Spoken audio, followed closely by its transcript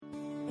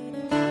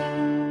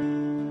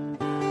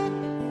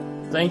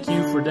Thank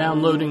you for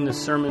downloading this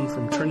sermon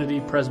from Trinity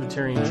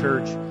Presbyterian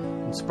Church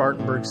in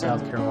Spartanburg,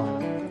 South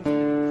Carolina.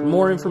 For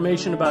more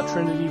information about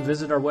Trinity,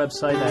 visit our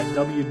website at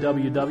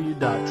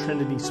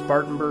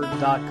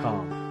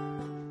www.trinityspartanburg.com.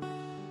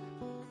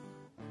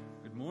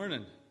 Good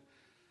morning.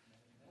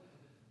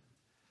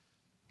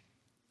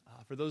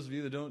 For those of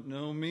you that don't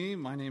know me,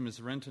 my name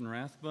is Renton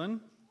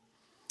Rathbun.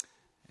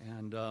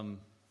 And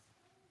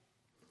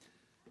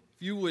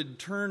if you would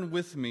turn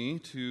with me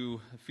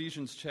to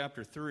Ephesians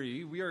chapter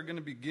 3, we are going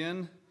to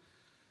begin,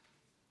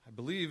 I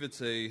believe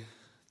it's a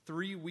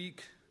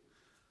 3-week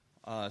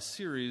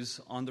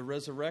series on the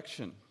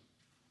resurrection.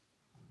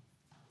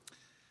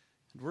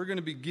 And we're going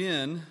to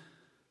begin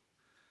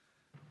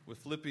with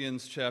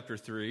Philippians chapter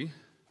 3. And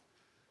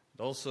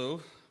also,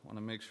 I want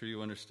to make sure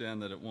you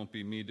understand that it won't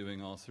be me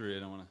doing all three. I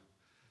don't want to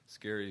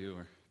scare you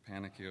or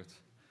panic you. You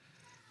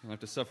don't have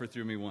to suffer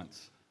through me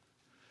once.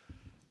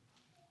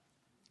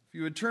 If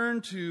you would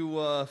turn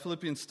to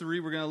Philippians 3,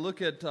 we're going to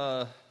look at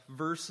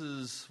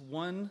verses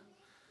 1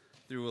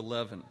 through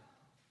 11.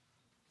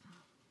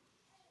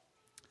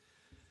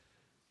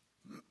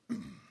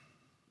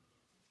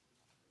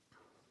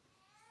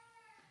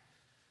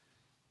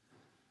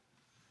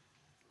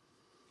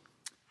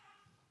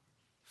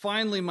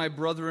 Finally, my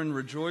brethren,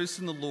 rejoice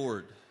in the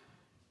Lord.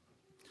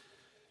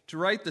 To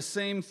write the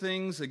same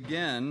things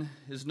again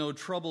is no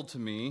trouble to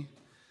me,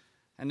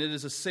 and it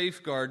is a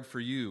safeguard for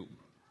you.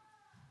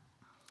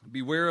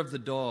 Beware of the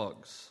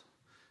dogs,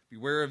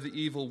 beware of the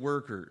evil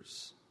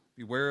workers,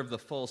 beware of the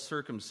false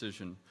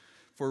circumcision,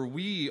 for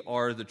we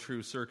are the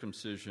true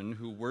circumcision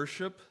who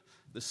worship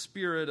the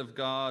Spirit of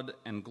God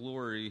and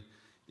glory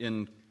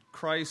in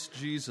Christ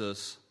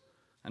Jesus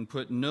and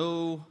put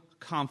no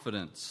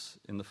confidence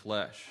in the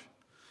flesh.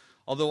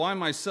 Although I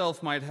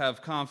myself might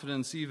have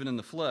confidence even in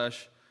the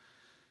flesh,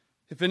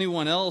 if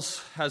anyone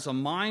else has a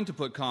mind to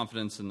put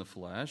confidence in the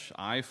flesh,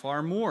 I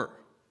far more.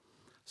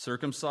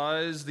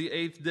 Circumcised the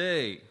 8th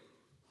day,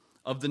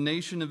 of the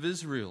nation of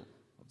Israel,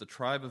 of the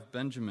tribe of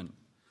Benjamin,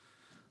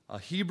 a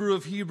Hebrew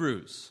of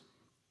Hebrews,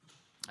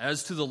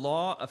 as to the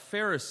law, a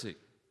Pharisee,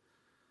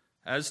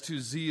 as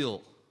to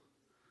zeal,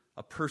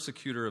 a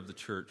persecutor of the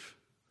church,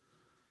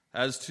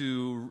 as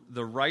to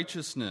the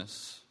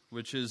righteousness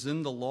which is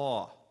in the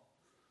law,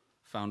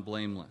 found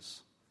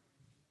blameless.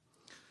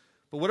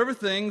 But whatever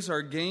things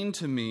are gain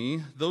to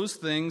me, those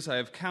things I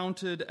have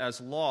counted as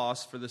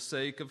loss for the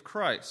sake of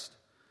Christ.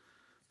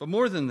 But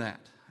more than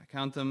that,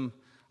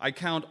 I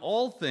count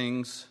all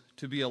things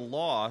to be a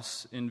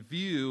loss in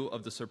view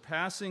of the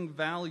surpassing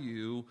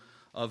value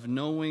of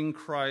knowing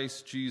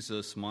Christ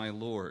Jesus my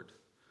Lord,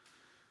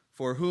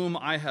 for whom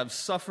I have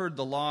suffered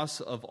the loss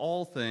of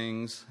all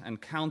things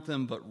and count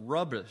them but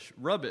rubbish,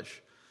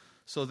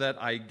 so that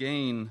I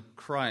gain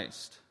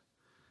Christ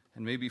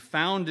and may be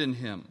found in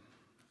him,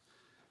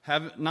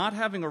 not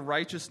having a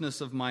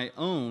righteousness of my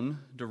own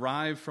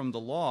derived from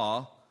the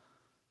law,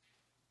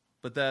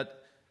 but that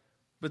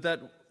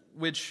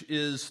which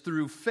is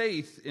through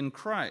faith in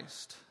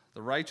Christ,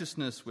 the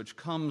righteousness which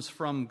comes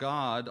from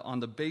God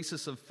on the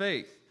basis of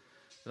faith,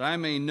 that I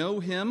may know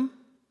him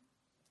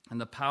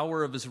and the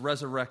power of his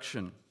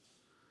resurrection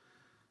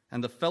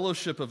and the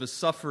fellowship of his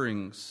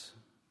sufferings,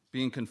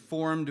 being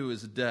conformed to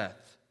his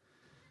death,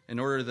 in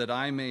order that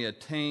I may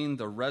attain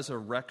the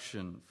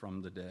resurrection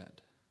from the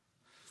dead.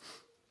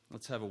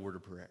 Let's have a word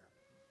of prayer.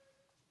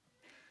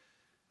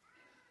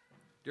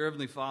 Dear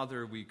Heavenly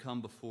Father, we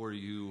come before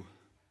you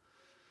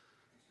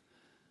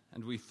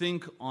and we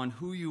think on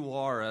who you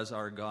are as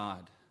our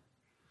God.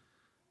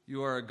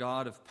 You are a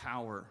God of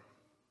power.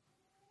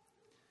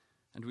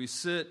 And we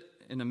sit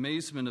in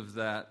amazement of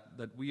that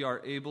we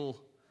are able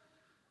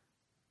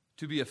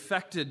to be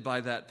affected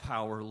by that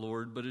power,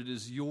 Lord, but it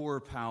is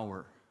your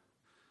power.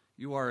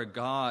 You are a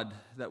God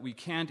that we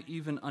can't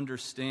even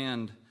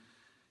understand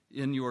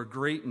in your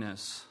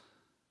greatness,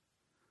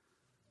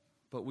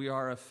 but we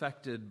are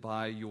affected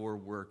by your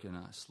work in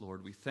us,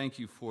 Lord. We thank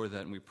you for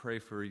that, and we pray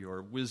for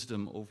your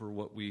wisdom over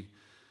what we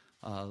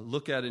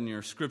look at in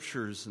your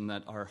scriptures, and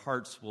that our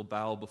hearts will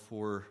bow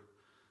before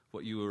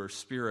what your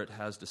Spirit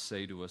has to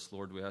say to us,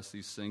 Lord. We ask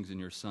these things in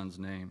your Son's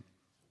name.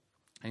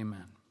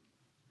 Amen.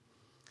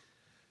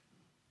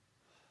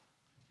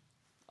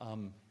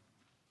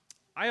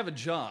 I have a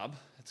job.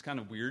 It's kind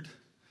of weird,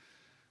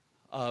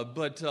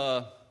 but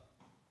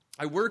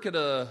I work at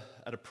a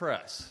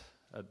press,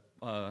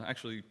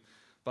 actually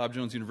Bob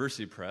Jones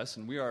University Press,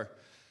 and we are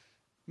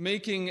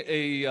making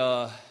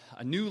a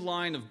new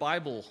line of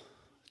Bible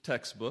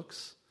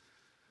textbooks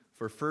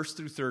for 1st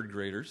through 3rd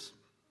graders.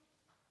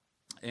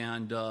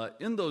 And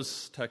in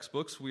those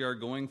textbooks, we are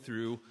going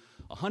through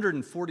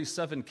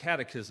 147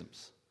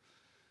 catechisms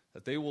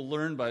that they will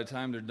learn by the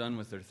time they're done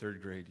with their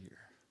 3rd grade year.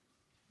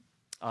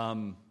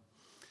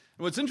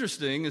 What's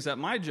interesting is that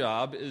my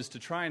job is to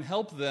try and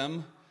help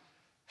them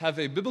have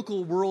a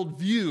biblical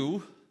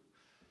worldview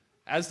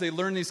as they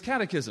learn these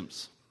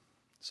catechisms.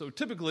 So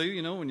typically,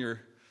 when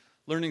you're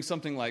learning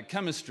something like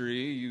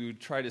chemistry, you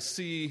try to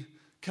see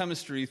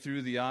chemistry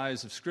through the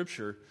eyes of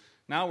Scripture.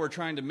 Now we're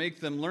trying to make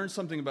them learn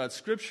something about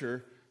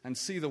Scripture and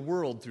see the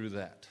world through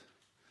that.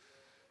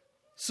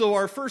 So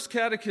our first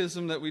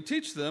catechism that we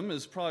teach them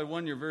is probably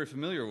one you're very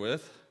familiar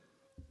with.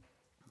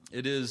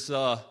 It is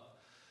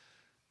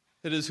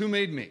Who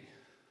Made Me?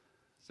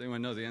 Does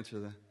anyone know the answer to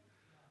that?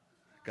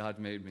 God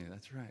made me,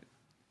 that's right.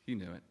 He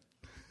knew it.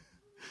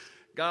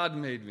 God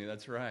made me,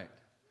 that's right.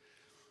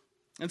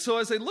 And so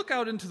as they look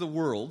out into the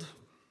world,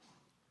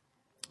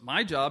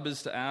 my job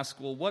is to ask,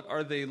 well, what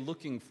are they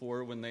looking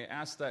for when they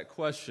ask that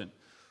question?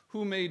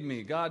 Who made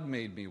me? God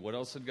made me. What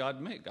else did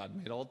God make? God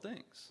made all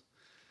things.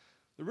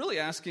 They're really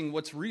asking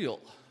what's real,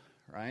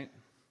 right?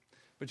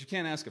 But you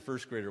can't ask a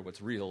first grader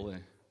what's real. They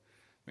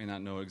may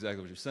not know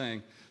exactly what you're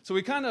saying. So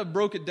we kind of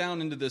broke it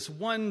down into this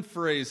one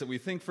phrase that we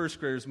think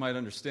first graders might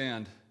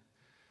understand.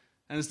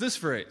 And it's this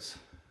phrase: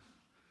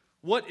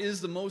 what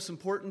is the most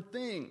important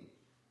thing?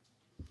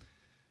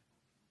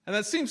 And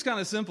that seems kind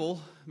of simple.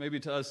 Maybe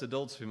to us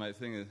adults we might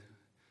think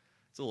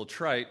it's a little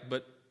trite,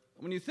 but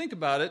when you think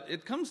about it,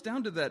 it comes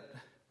down to that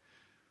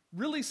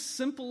really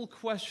simple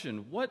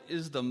question: what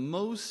is the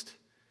most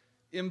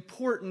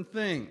important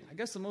thing? I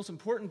guess the most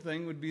important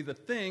thing would be the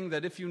thing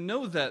that if you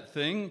know that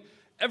thing,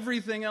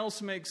 everything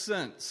else makes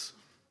sense.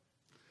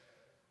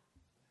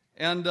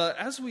 And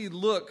as we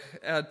look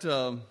at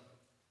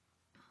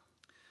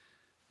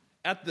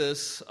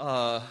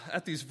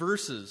these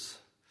verses,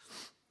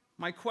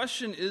 my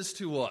question is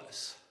to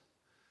us: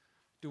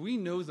 do we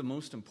know the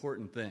most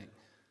important thing?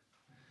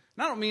 And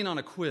I don't mean on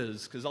a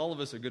quiz, because all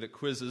of us are good at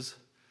quizzes,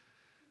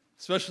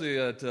 especially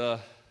at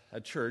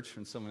church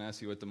when someone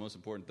asks you what the most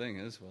important thing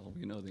is. Well,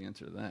 we know the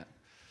answer to that.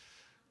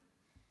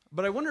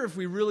 But I wonder if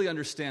we really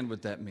understand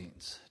what that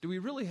means. Do we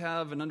really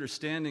have an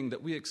understanding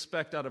that we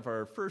expect out of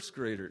our first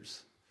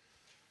graders?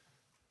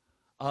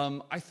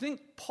 I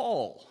think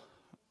Paul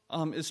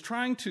is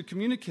trying to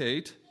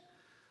communicate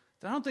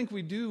that I don't think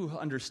we do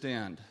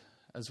understand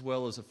as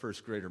well as a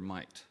first grader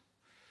might.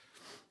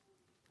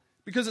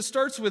 Because it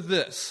starts with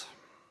this.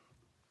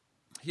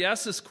 He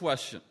asks this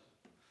question.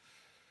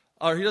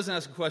 Or he doesn't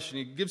ask a question,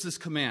 he gives this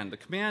command. The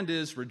command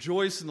is,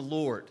 rejoice in the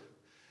Lord.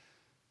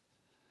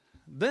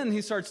 Then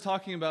he starts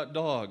talking about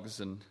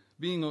dogs and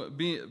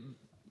beware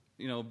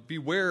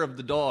of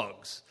the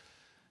dogs.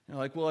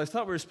 Like, well, I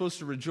thought we were supposed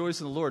to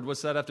rejoice in the Lord.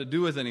 What's that have to do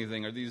with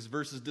anything? Are these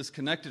verses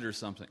disconnected or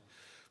something?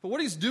 But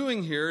what he's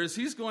doing here is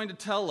he's going to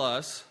tell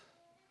us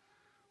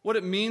what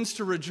it means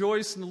to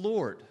rejoice in the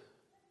Lord.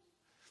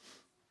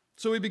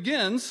 So he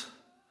begins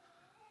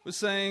with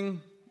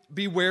saying,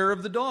 beware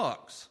of the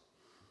dogs.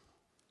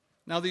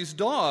 Now, these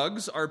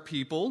dogs are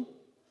people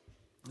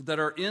that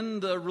are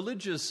in the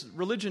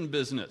religion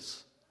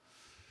business.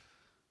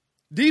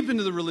 Deep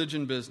into the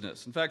religion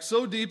business. In fact,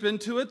 so deep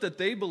into it that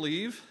they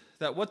believe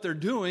that what they're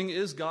doing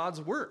is God's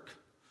work.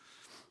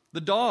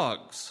 The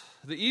dogs,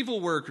 the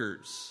evil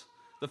workers,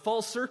 the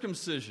false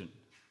circumcision.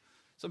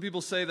 Some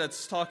people say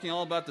that's talking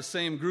all about the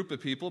same group of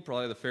people,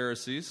 probably the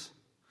Pharisees.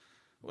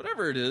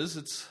 Whatever it is,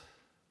 it's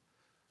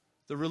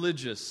the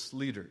religious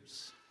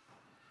leaders.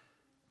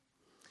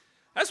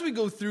 As we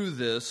go through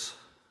this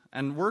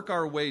and work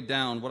our way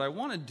down, what I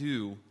want to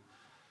do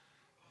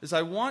is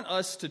I want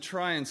us to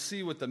try and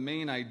see what the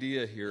main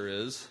idea here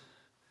is.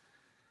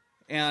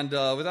 And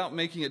without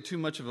making it too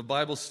much of a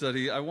Bible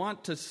study, I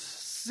want to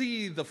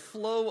see the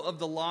flow of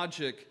the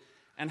logic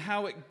and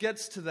how it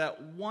gets to that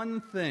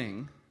one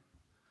thing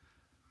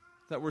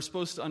that we're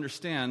supposed to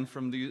understand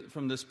from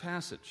this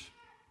passage.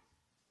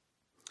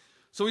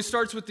 So he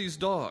starts with these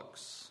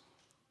dogs.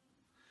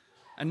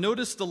 And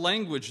notice the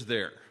language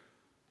there.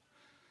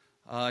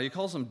 He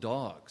calls them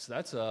dogs.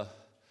 That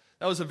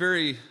was a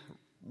very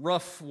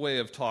rough way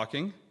of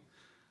talking.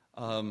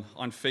 On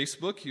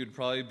Facebook, he would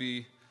probably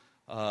be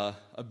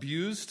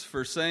abused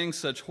for saying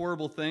such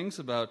horrible things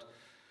about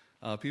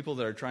people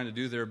that are trying to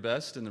do their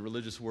best in the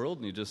religious world,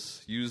 and he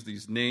just used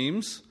these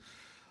names.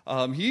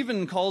 He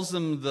even calls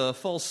them the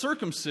false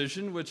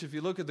circumcision, which, if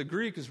you look at the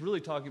Greek, is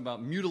really talking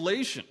about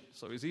mutilation.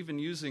 So he's even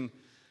using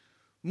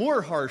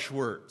more harsh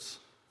words.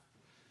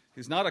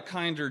 He's not a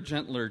kinder,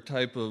 gentler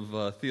type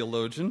of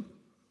theologian.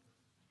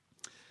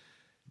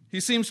 He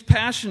seems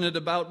passionate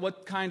about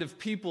what kind of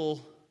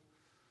people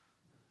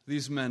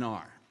these men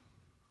are.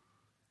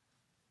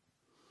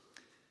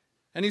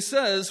 And he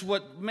says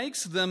what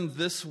makes them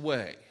this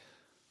way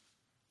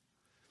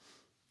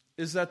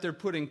is that they're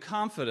putting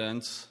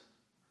confidence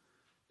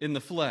in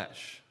the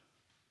flesh.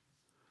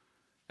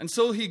 And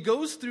so he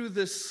goes through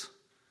this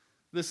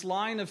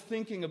line of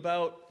thinking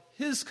about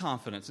his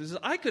confidence. He says,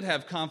 I could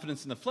have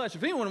confidence in the flesh.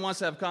 If anyone wants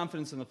to have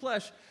confidence in the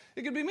flesh,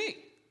 it could be me.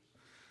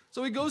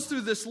 So he goes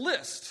through this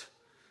list.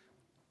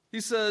 He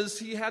says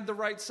he had the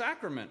right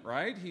sacrament,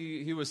 right?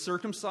 He was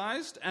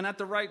circumcised, and at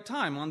the right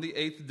time, on the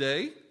 8th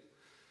day.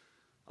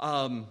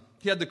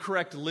 He had the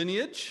correct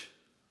lineage,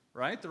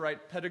 right? The right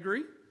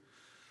pedigree.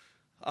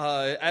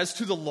 As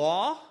to the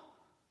law,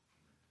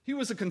 he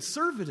was a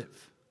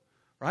conservative,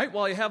 right?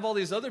 While you have all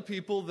these other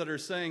people that are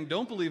saying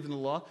don't believe in the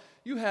law,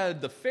 you had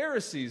the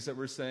Pharisees that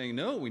were saying,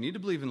 no, we need to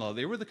believe in the law.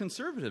 They were the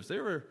conservatives. They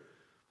were,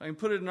 I can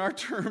put it in our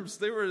terms,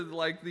 they were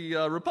like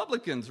the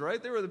Republicans,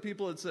 right? They were the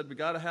people that said, we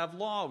got to have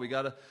law. We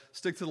got to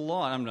stick to the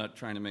law. I'm not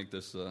trying to make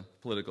this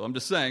political. I'm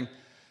just saying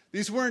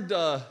These were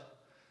the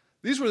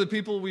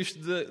people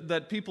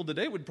that people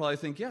today would probably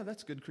think, yeah,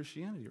 that's good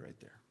Christianity right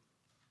there.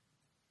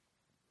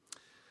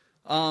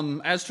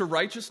 As to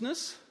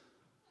righteousness,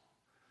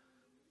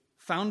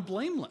 found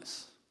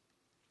blameless.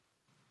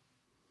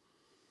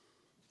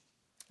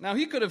 Now,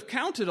 he could have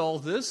counted all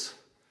this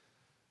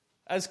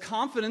as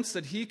confidence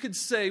that he could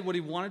say what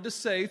he wanted to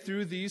say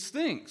through these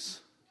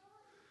things.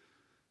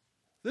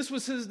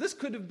 This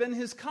could have been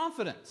his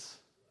confidence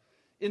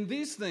in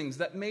these things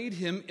that made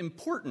him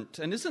important.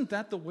 And isn't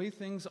that the way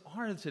things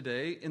are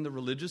today in the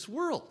religious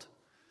world?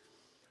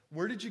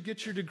 Where did you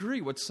get your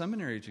degree? What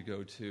seminary did you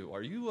go to?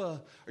 Are you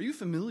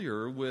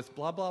familiar with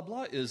blah, blah,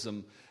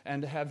 blah-ism?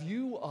 And have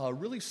you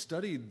really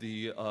studied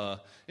the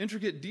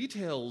intricate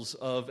details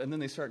of, and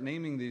then they start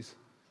naming these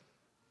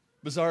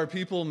bizarre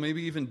people,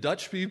 maybe even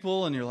Dutch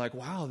people, and you're like,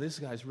 wow, this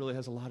guy really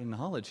has a lot of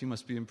knowledge. He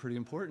must be pretty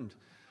important.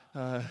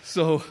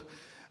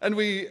 And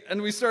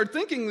we start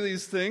thinking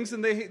these things,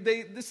 and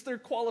this their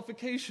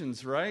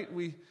qualifications, right?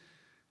 It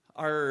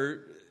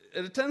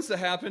tends to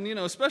happen,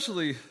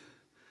 especially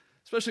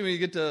when you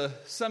get to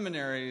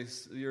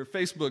seminaries, your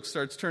Facebook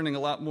starts turning a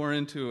lot more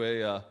into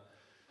a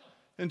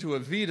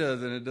Vita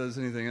than it does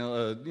anything,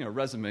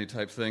 resume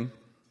type thing.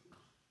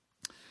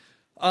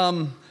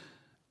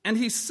 And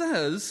he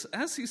says,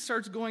 as he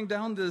starts going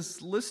down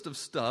this list of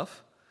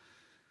stuff,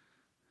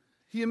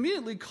 he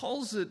immediately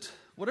calls it,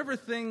 whatever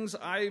things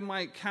I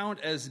might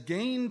count as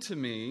gain to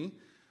me,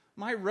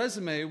 my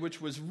resume, which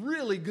was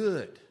really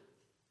good,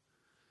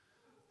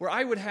 where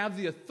I would have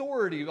the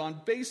authority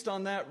based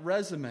on that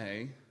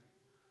resume,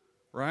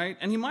 right?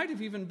 And he might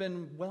have even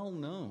been well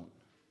known.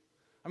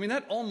 I mean,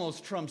 that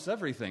almost trumps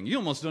everything. You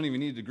almost don't even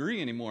need a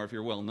degree anymore if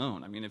you're well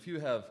known. I mean, if you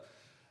have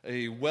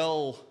a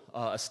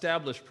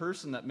well-established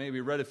person that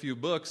maybe read a few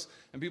books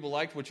and people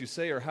liked what you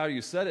say or how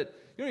you said it,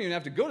 you don't even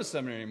have to go to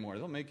seminary anymore.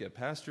 They'll make you a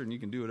pastor and you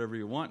can do whatever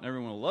you want and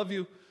everyone will love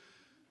you.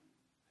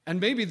 And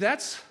maybe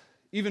that's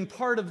even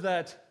part of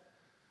that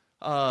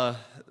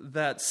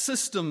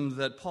system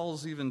that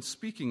Paul's even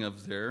speaking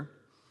of there.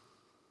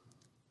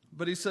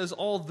 But he says,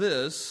 all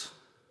this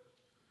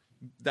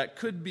that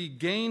could be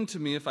gained to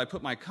me if I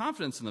put my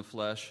confidence in the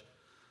flesh,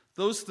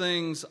 those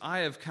things I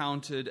have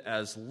counted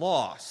as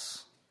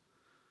loss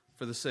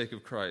for the sake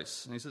of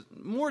Christ. And he says,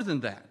 more than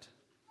that,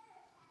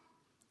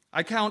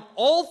 I count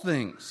all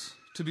things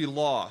to be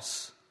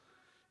loss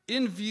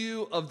in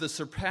view of the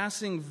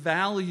surpassing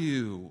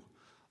value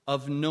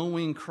of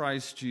knowing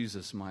Christ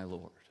Jesus, my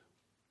Lord.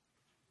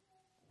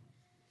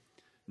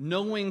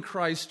 Knowing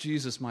Christ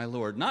Jesus, my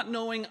Lord. Not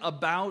knowing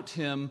about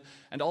him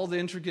and all the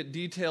intricate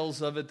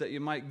details of it that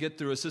you might get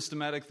through a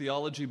systematic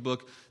theology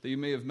book that you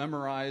may have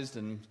memorized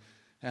and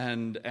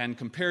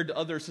compared to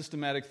other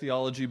systematic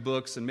theology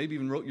books, and maybe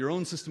even wrote your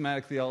own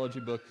systematic theology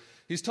book.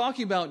 He's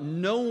talking about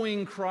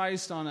knowing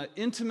Christ on an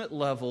intimate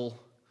level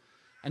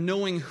and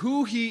knowing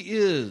who he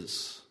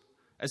is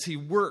as he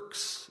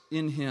works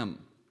in him.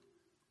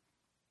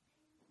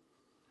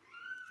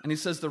 And he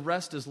says the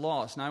rest is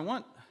lost.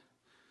 Now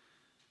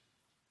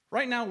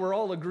right now we're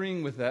all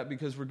agreeing with that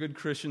because we're good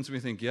Christians. We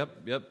think,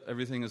 yep,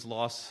 everything is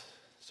lost,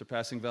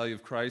 surpassing value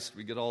of Christ.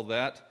 We get all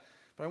that.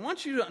 But I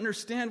want you to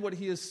understand what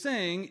he is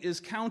saying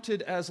is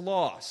counted as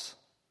loss.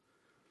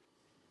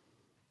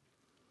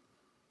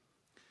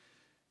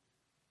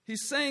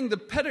 He's saying the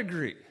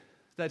pedigree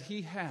that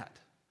he had,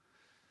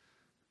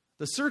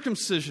 the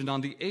circumcision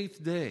on the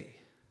 8th day,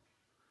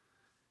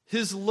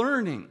 his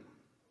learning,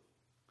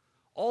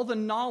 all the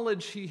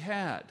knowledge he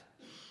had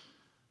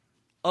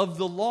of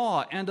the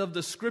law and of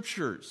the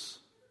scriptures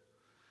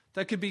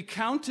that could be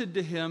counted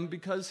to him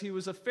because he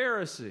was a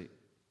Pharisee.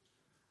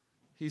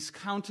 He's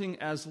counting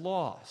as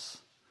loss.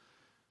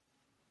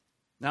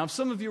 Now, if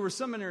some of you were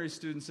seminary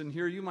students in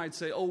here, you might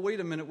say, oh,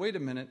 wait a minute.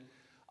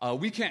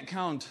 We can't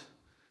count,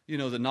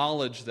 the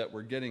knowledge that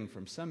we're getting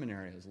from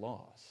seminary as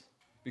loss.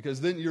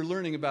 Because then you're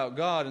learning about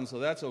God, and so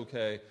that's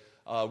okay.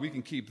 We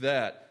can keep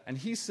that. And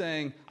he's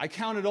saying, I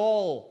count it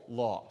all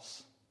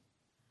loss.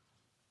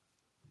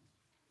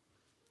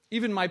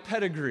 Even my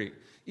pedigree,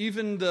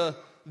 even the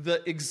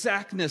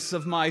exactness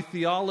of my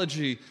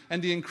theology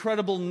and the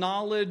incredible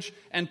knowledge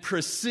and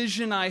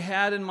precision I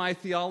had in my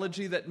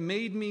theology that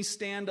made me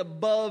stand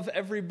above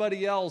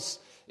everybody else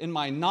in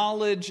my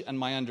knowledge and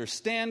my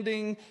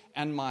understanding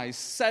and my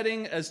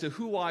setting as to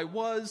who I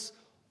was,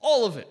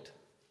 all of it,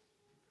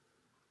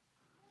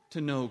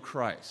 to know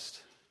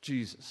Christ,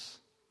 Jesus,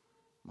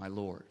 my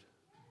Lord.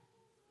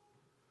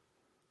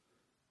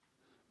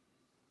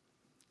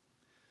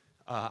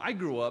 I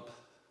grew up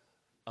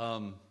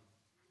a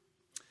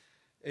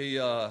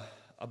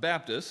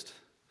Baptist,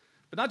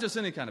 but not just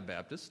any kind of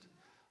Baptist.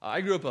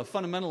 I grew up a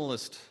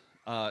fundamentalist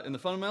in the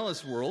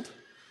fundamentalist world.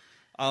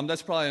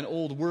 That's probably an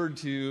old word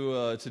to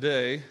you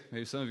today.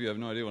 Maybe some of you have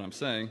no idea what I'm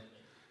saying,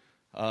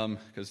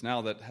 because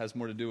now that has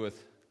more to do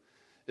with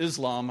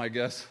Islam, I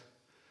guess.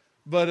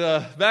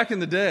 But back in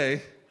the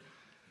day,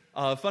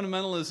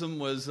 fundamentalism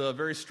was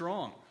very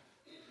strong.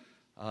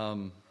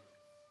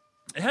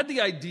 It had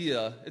the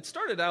idea, it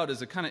started out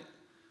as a kind of,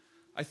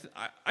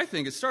 I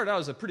think it started out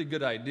as a pretty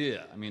good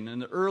idea. I mean, in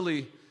the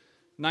early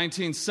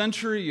 19th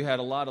century, you had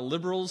a lot of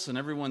liberals, and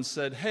everyone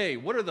said, hey,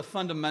 what are the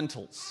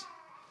fundamentals?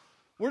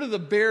 What are the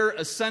bare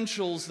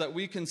essentials that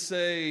we can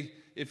say,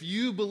 if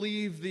you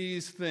believe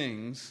these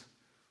things,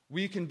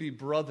 we can be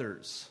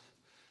brothers,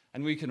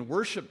 and we can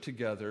worship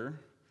together,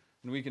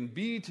 and we can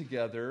be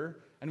together,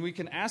 and we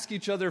can ask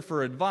each other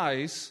for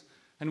advice,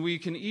 and we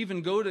can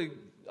even go to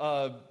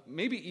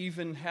maybe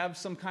even have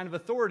some kind of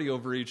authority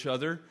over each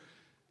other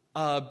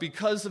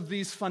because of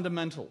these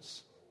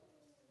fundamentals.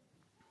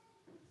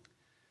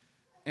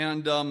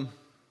 And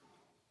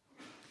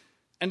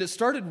it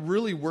started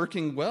really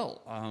working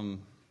well.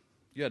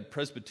 You had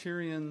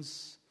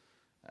Presbyterians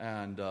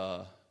and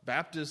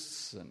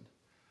Baptists and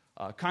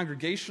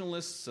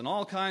Congregationalists and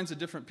all kinds of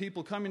different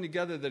people coming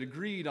together that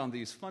agreed on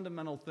these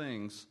fundamental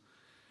things.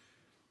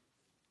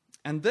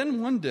 And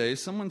then one day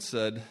someone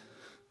said,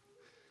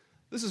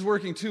 this is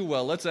working too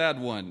well, let's add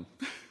one.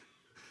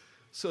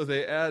 So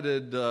they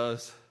added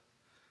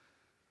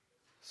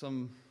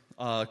some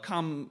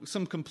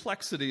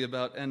complexity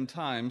about end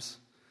times,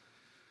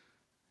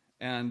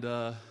 and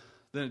then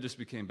it just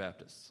became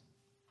Baptists.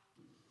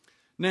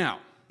 Now,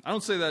 I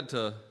don't say that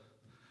to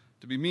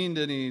be mean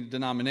to any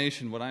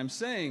denomination. What I'm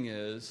saying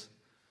is,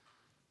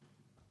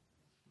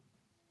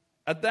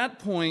 at that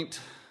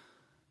point,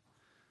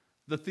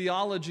 the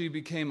theology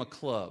became a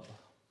club.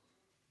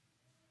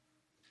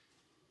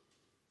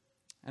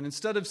 And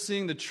instead of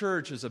seeing the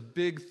church as a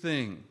big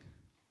thing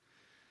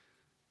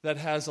that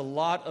has a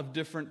lot of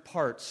different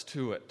parts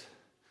to it,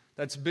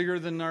 that's bigger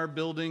than our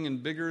building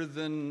and bigger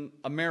than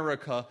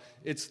America,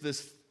 it's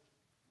this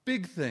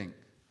big thing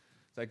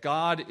that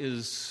God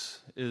is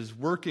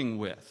working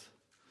with.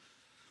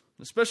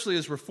 Especially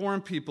as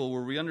Reformed people,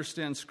 where we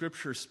understand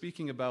Scripture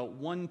speaking about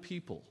one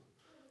people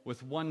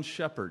with one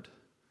shepherd.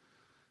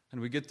 And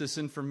we get this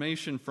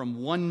information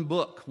from one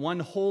book, one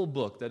whole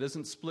book that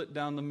isn't split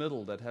down the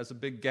middle, that has a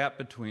big gap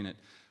between it,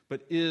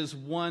 but is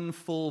one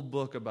full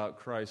book about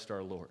Christ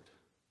our Lord.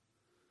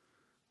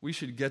 We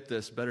should get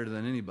this better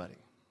than anybody.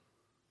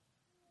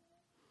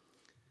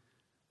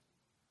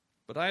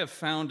 But I have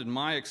found in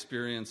my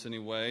experience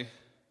anyway,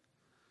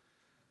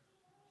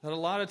 that a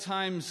lot of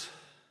times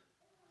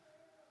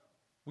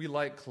we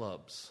like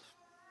clubs.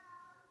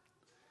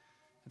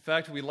 In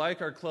fact, we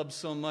like our clubs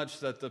so much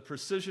that the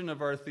precision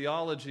of our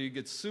theology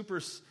gets super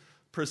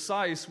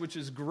precise, which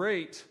is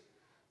great.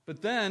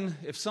 But then,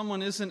 if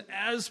someone isn't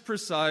as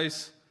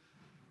precise,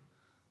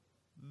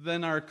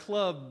 then our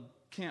club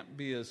can't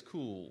be as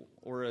cool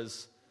or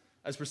as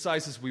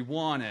precise as we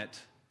want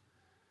it.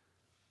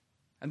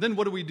 And then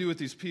what do we do with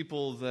these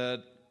people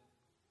that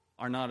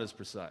are not as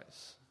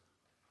precise?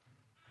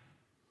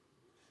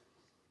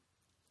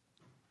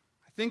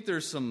 I think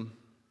there's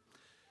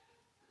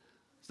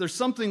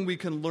something we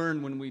can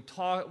learn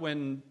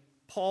when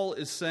Paul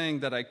is saying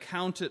that I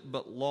count it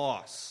but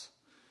loss.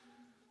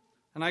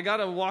 And I got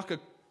to walk a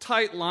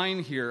tight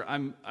line here.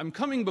 I'm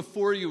coming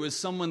before you as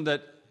someone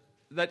that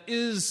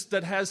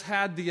has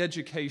had the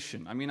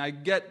education. I mean, I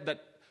get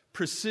that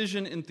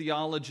precision in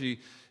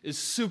theology is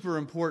super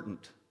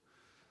important.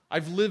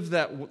 I've lived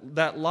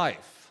that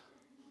life.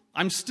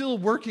 I'm still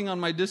working on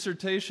my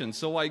dissertation,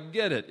 so I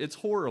get it. It's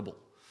horrible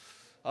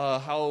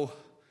how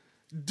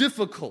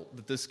difficult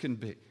that this can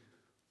be.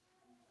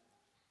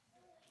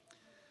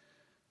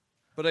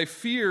 But I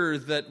fear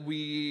that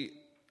we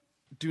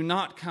do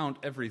not count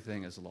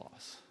everything as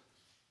loss.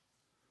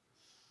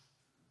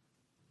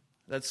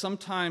 That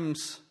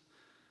sometimes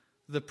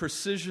the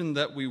precision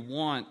that we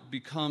want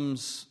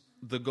becomes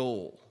the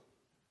goal,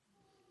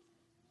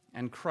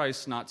 and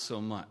Christ not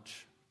so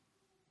much.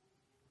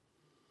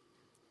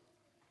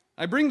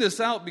 I bring this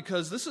out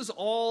because this is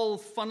all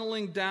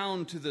funneling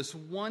down to this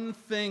one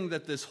thing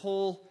that this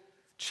whole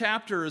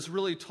chapter is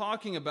really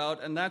talking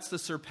about, and that's the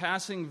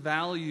surpassing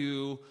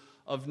value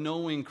of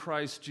knowing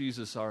Christ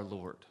Jesus our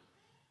Lord.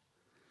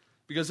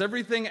 Because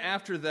everything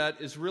after that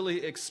is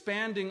really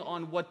expanding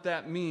on what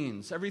that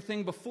means.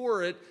 Everything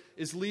before it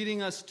is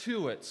leading us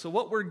to it. So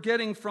what we're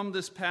getting from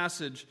this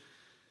passage,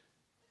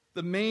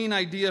 the main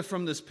idea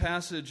from this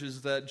passage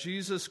is that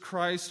Jesus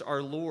Christ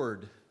our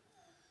Lord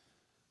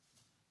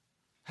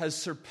has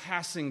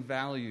surpassing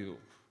value.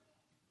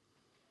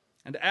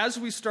 And as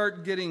we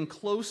start getting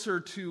closer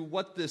to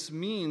what this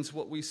means,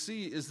 what we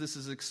see is this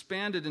is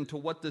expanded into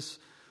what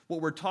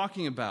we're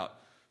talking about.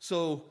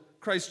 So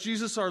Christ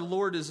Jesus our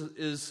Lord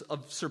is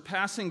of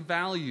surpassing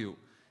value.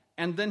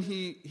 And then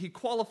he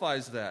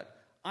qualifies that.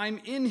 I'm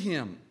in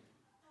him.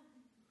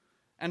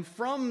 And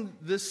from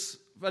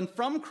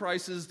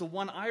Christ is the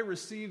one I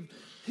received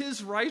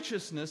his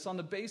righteousness on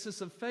the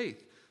basis of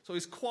faith. So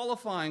he's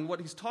qualifying what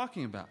he's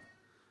talking about.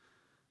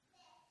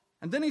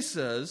 And then he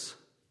says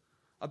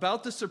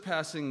about the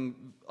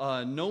surpassing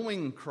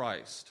knowing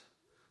Christ,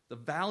 the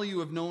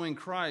value of knowing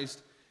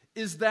Christ,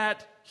 is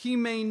that he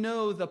may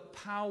know the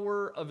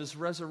power of his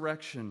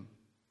resurrection,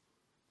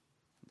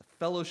 the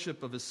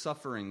fellowship of his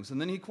sufferings. And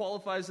then he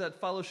qualifies that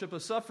fellowship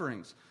of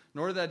sufferings,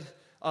 nor that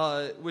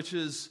which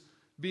is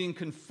being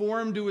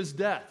conformed to his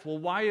death. Well,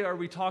 why are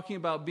we talking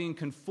about being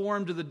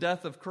conformed to the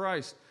death of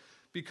Christ?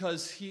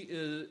 because he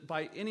is,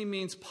 by any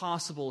means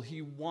possible,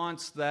 he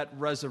wants that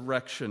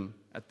resurrection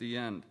at the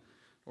end,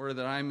 or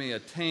that I may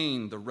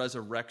attain the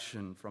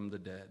resurrection from the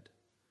dead.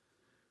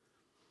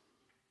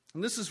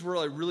 And this is where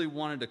I really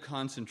wanted to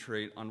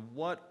concentrate on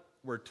what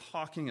we're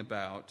talking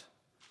about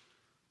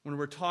when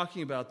we're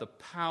talking about the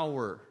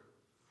power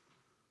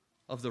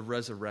of the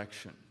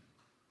resurrection.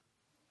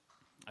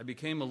 I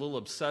became a little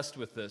obsessed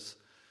with this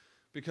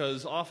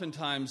because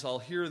oftentimes I'll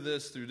hear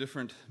this through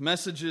different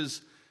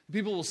messages.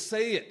 People will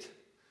say it.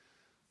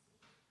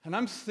 And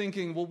I'm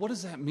thinking, well, what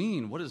does that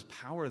mean? What does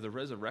power of the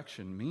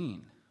resurrection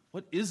mean?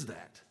 What is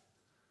that?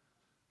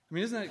 I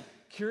mean, isn't that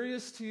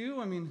curious to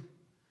you? I mean,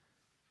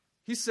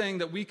 he's saying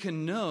that we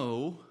can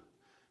know,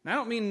 and I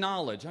don't mean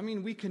knowledge, I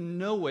mean we can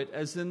know it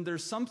as in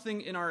there's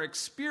something in our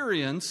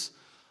experience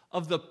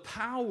of the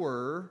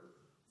power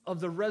of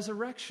the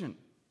resurrection.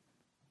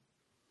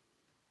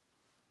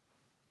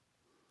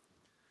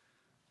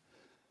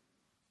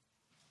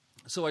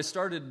 So I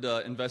started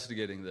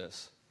investigating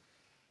this.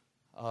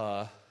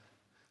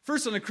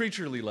 First on a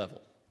creaturely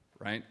level,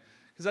 right?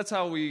 Because that's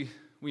how we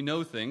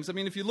know things. I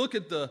mean, if you look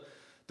at the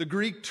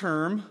Greek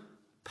term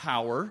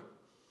power,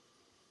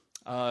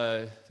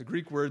 the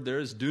Greek word there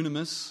is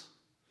dunamis.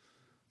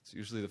 It's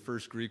usually the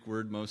first Greek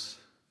word most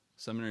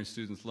seminary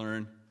students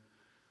learn.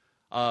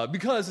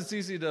 Because it's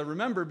easy to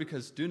remember,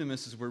 because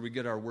dunamis is where we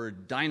get our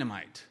word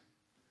dynamite.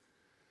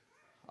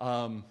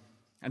 And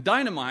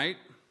dynamite,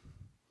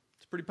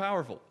 it's pretty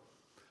powerful.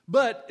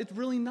 But it's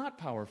really not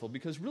powerful,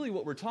 because really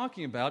what we're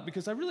talking about,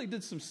 because I really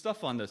did some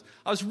stuff on this.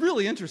 I was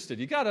really interested.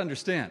 You got to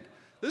understand.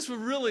 This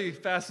really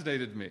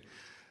fascinated me.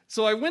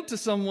 So I went to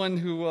someone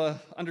who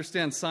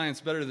understands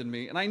science better than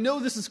me, and I know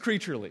this is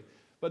creaturely,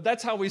 but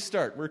that's how we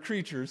start. We're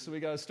creatures, so we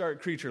got to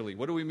start creaturely.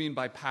 What do we mean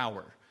by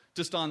power?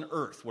 Just on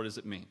earth, what does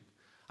it mean?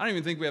 I don't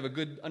even think we have a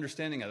good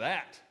understanding of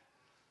that,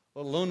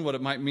 let alone what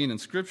it might mean in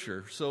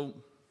Scripture. So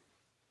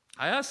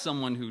I asked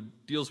someone who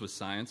deals with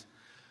science,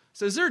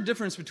 so is there a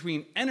difference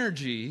between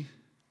energy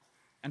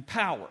and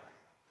power?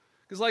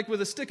 Because like with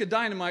a stick of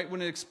dynamite,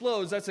 when it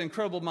explodes, that's an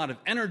incredible amount of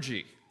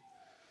energy.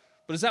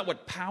 But is that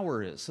what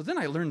power is? So then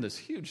I learned this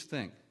huge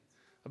thing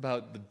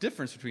about the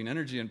difference between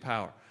energy and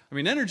power. I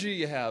mean, energy,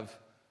 you have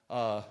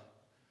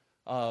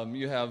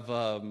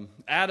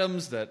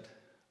atoms that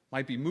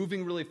might be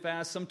moving really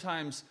fast.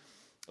 Sometimes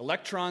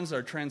electrons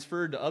are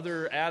transferred to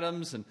other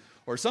atoms,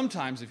 or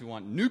sometimes, if you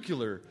want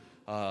nuclear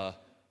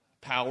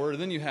power,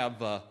 then you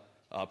have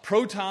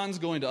protons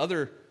going to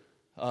other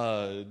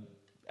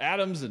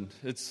atoms, and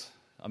it's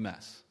a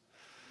mess.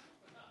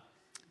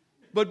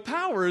 But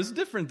power is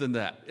different than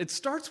that. It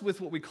starts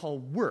with what we call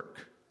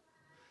work.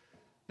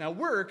 Now,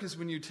 work is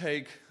when you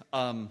take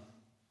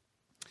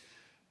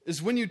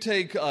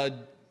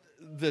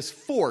this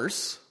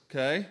force,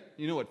 okay?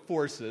 You know what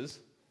force is,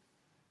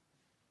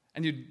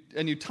 and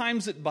you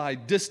times it by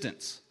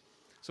distance.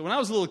 So when I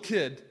was a little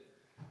kid,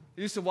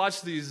 I used to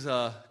watch these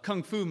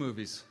kung fu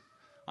movies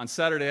on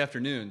Saturday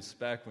afternoons,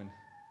 back when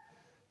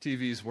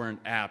TVs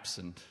weren't apps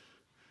and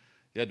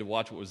you had to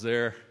watch what was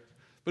there.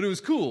 But it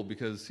was cool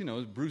because, you know, it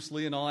was Bruce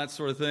Lee and all that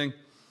sort of thing.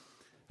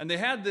 And they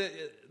had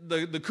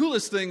the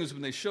coolest thing was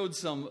when they showed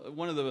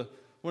one of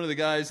the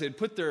guys, they'd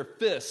put their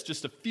fist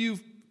just a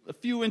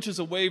few inches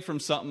away from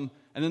something,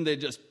 and then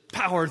they'd just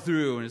power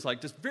through, and it's like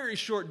just very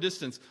short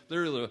distance.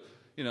 They're able to,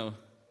 you know,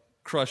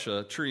 crush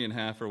a tree in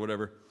half or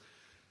whatever.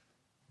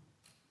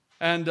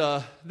 And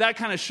that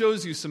kind of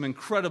shows you some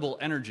incredible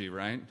energy,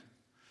 right?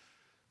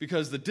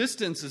 Because the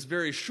distance is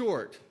very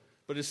short,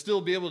 but it's still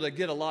be able to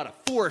get a lot of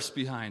force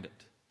behind it.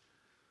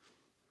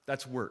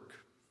 That's work.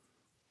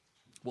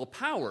 Well,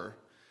 power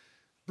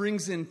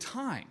brings in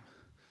time.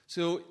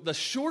 So the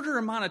shorter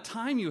amount of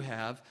time you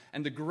have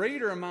and the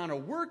greater amount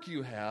of work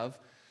you have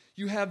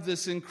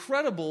this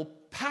incredible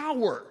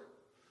power.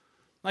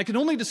 I can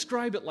only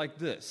describe it like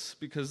this,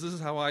 because this is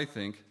how I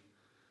think.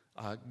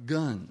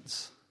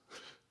 Guns.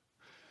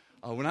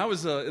 When I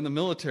was in the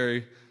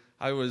military,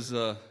 I was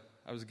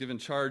given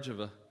charge of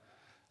a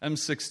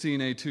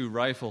M16A2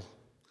 rifle.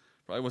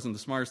 Probably wasn't the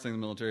smartest thing the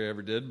military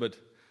ever did, but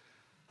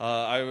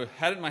I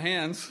had it in my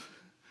hands,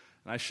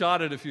 and I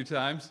shot it a few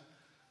times.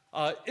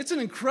 It's an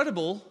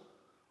incredible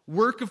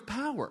work of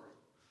power,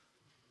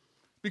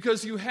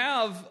 because you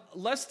have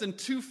less than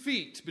 2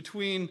 feet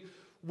between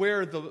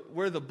where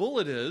the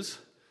bullet is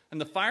and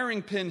the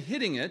firing pin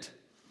hitting it,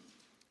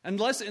 and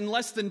in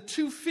less than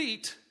 2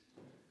 feet,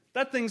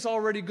 that thing's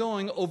already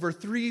going over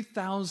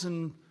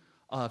 3,000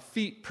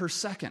 feet per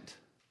second.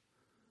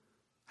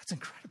 That's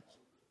incredible.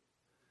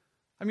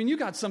 I mean, you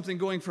got something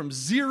going from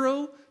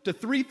 0 to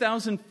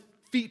 3,000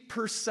 feet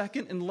per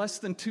second in less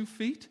than 2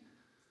 feet.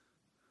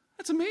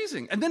 That's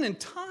amazing. And then in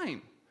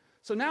time.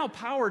 So now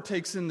power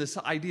takes in this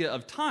idea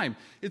of time.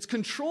 It's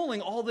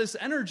controlling all this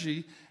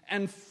energy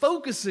and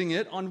focusing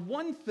it on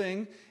one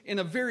thing in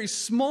a very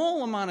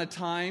small amount of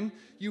time.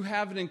 You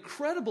have an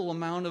incredible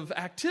amount of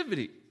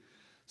activity.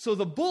 So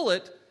the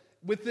bullet,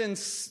 within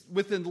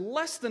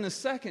less than a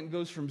second,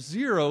 goes from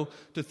 0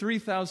 to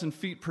 3,000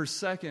 feet per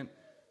second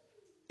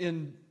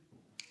in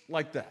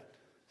like that.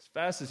 As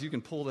fast as you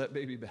can pull that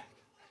baby back.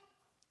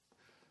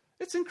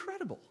 It's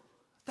incredible.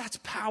 That's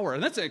power,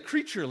 and that's a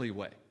creaturely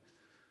way,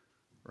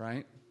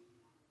 right?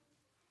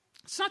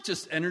 It's not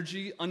just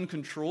energy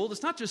uncontrolled.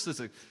 It's not just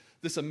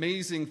this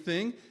amazing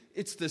thing.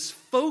 It's this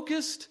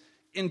focused,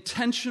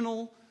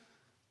 intentional,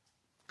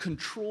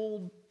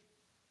 controlled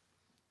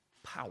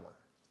power.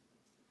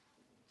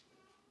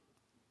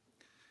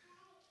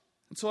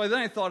 And so then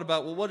I thought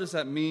about, well, what does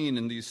that mean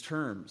in these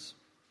terms?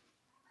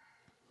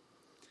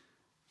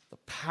 The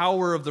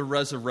power of the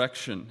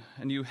resurrection.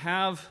 And you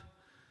have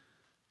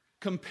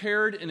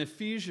compared in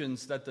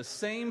Ephesians that the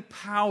same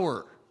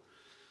power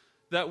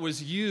that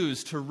was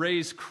used to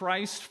raise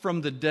Christ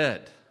from the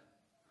dead.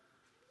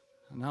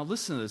 Now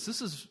listen to this.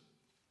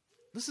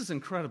 This is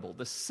incredible.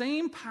 The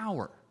same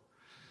power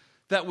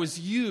that was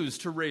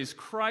used to raise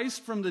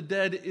Christ from the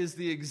dead is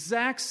the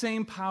exact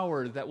same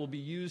power that will be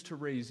used to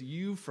raise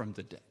you from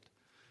the dead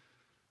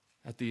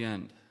at the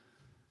end.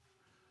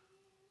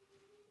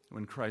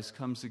 When Christ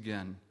comes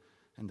again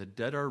and the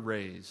dead are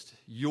raised,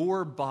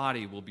 your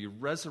body will be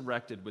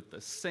resurrected with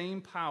the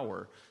same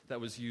power that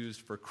was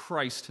used for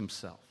Christ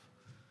himself.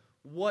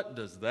 What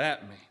does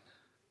that mean?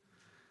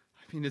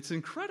 I mean, it's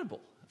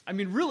incredible. I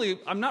mean, really,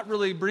 I'm not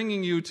really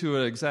bringing you to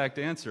an exact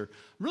answer.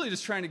 I'm really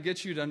just trying to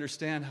get you to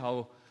understand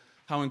how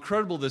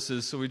incredible this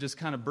is, so we just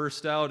kind of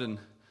burst out in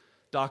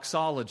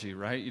doxology,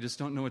 right? You just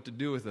don't know what to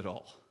do with it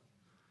all.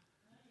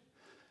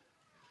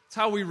 It's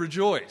how we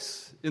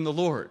rejoice in the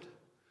Lord.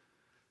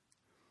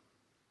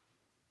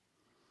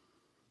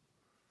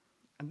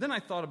 And then I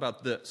thought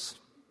about this.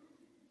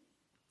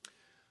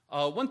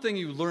 One thing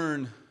you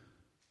learn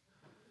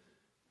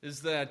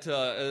is that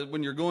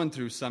when you're going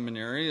through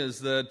seminary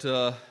is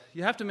that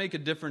you have to make a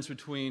difference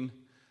between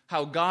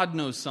how God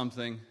knows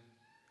something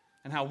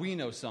and how we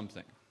know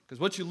something. Because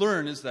what you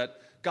learn is that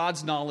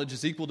God's knowledge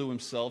is equal to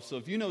himself, so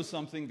if you know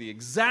something the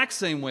exact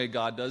same way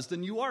God does,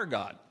 then you are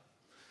God.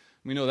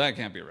 We know that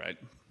can't be right.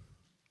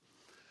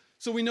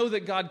 So we know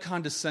that God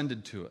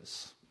condescended to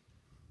us.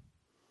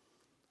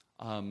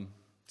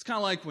 It's kind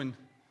of like when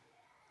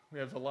we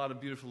have a lot of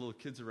beautiful little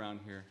kids around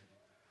here,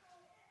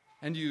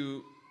 and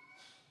you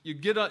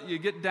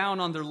get down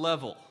on their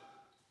level,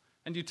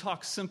 and you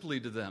talk simply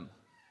to them,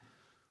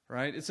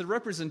 right? It's a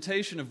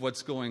representation of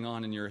what's going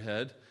on in your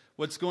head.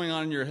 What's going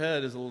on in your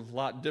head is a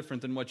lot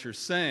different than what you're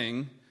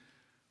saying,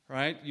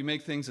 right? You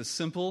make things as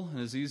simple and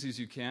as easy as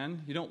you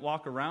can. You don't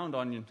walk around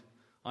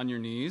on your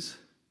knees.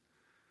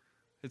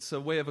 It's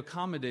a way of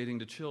accommodating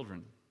to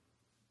children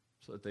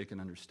so that they can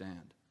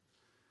understand.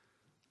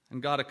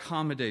 And God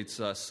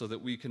accommodates us so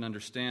that we can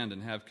understand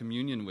and have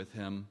communion with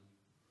him,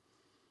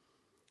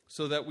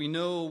 so that we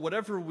know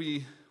whatever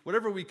we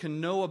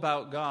can know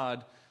about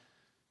God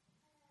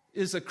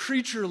is a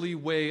creaturely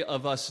way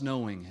of us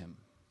knowing him.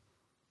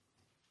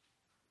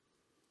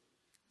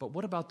 But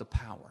what about the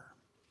power?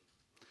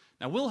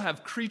 Now, we'll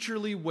have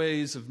creaturely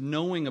ways of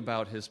knowing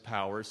about his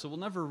power, so we'll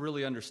never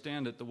really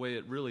understand it the way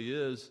it really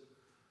is.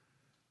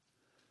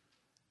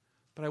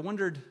 But I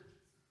wondered,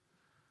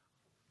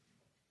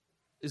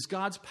 is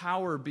God's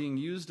power being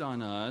used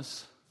on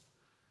us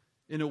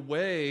in a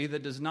way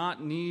that does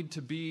not need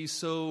to be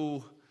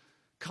so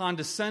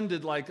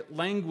condescended like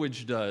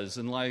language does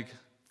and like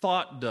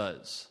thought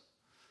does?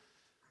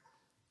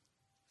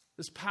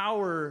 This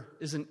power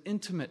is an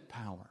intimate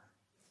power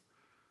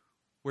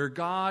where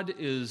God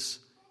is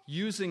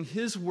using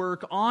his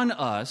work on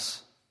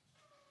us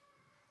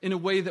in a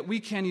way that we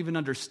can't even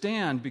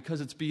understand because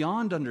it's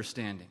beyond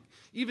understanding.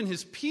 Even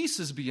his peace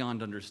is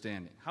beyond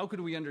understanding. How could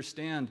we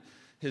understand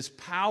his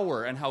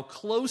power and how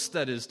close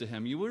that is to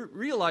him? You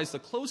realize the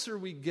closer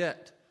we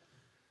get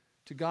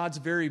to God's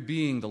very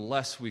being, the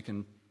less we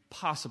can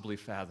possibly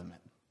fathom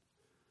it.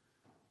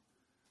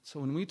 So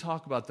when we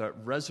talk about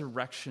that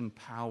resurrection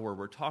power,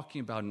 we're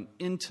talking about an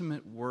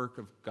intimate work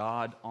of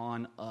God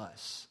on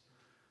us.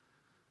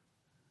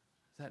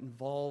 That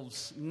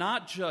involves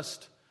not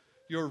just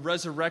your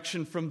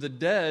resurrection from the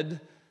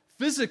dead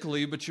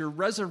physically, but your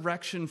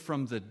resurrection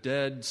from the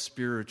dead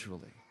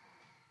spiritually.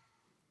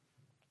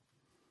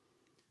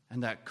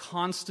 And that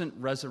constant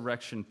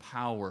resurrection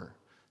power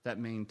that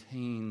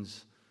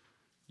maintains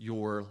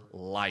your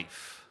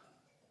life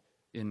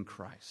in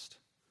Christ.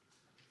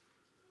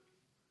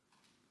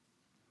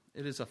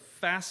 It is a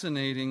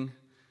fascinating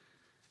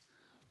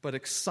but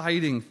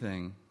exciting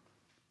thing.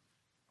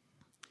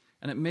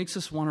 And it makes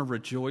us want to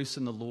rejoice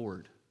in the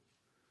Lord.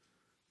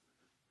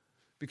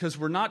 Because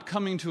we're not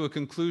coming to a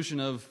conclusion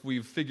of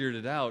we've figured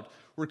it out.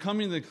 We're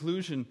coming to the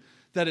conclusion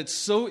that it's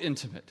so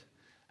intimate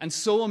and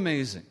so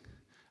amazing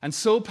and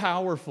so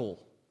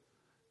powerful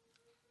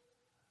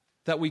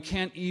that we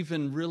can't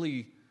even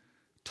really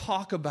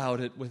talk about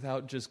it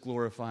without just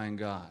glorifying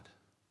God.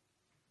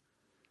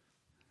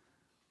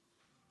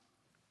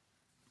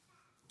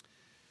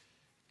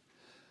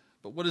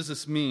 But what does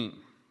this mean?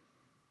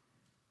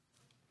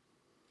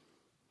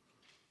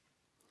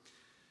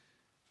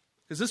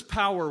 Because this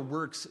power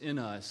works in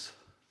us.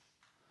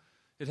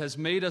 It has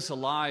made us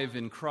alive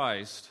in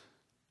Christ.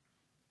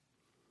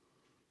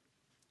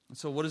 And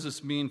so what does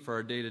this mean for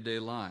our day-to-day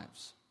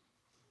lives?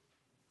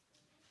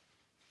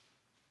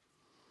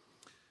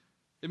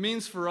 It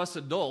means for us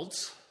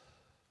adults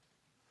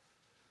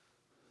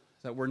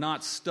that we're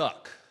not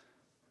stuck.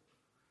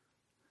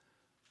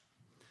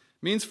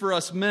 It means for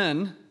us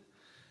men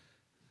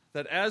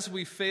that as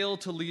we fail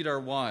to lead our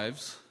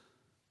wives,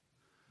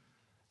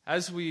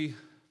 as we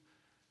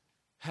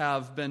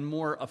have been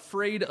more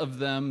afraid of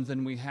them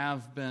than we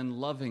have been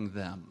loving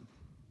them,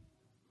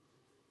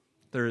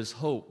 there is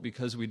hope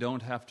because we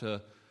don't have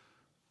to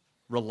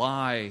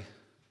rely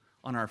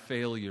on our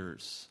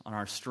failures, on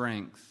our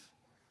strength,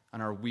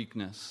 on our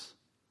weakness.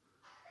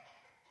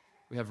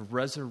 We have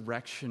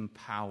resurrection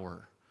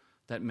power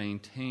that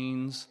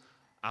maintains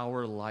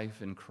our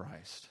life in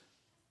Christ.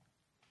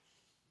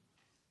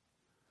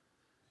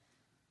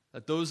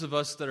 That those of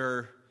us that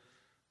are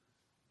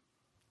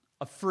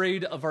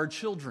afraid of our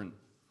children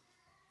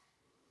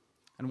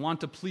and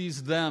want to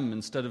please them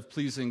instead of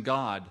pleasing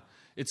God,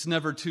 it's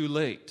never too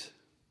late.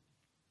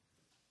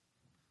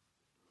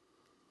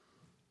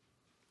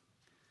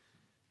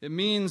 It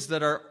means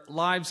that our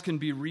lives can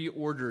be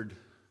reordered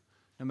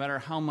no matter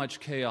how much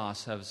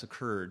chaos has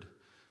occurred,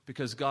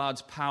 because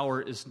God's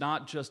power is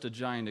not just a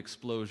giant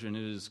explosion,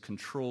 it is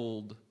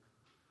controlled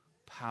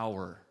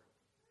power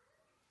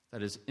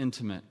that is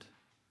intimate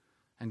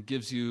and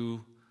gives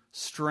you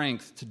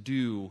strength to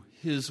do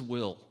His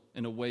will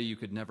in a way you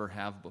could never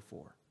have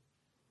before.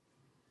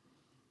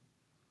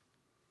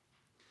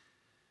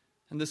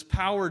 And this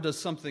power does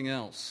something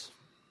else.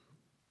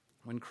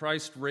 When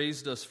Christ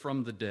raised us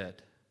from the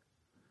dead,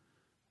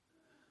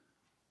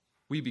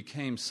 we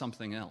became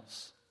something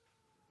else.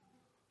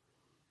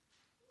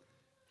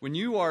 When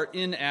you are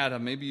in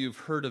Adam, maybe you've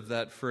heard of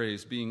that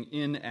phrase, being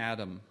in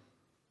Adam.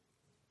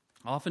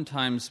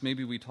 Oftentimes,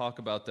 maybe we talk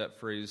about that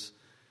phrase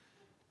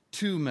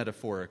too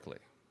metaphorically,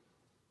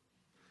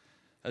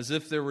 as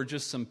if there were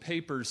just some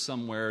papers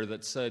somewhere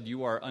that said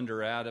you are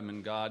under Adam,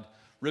 and God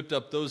ripped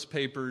up those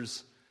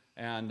papers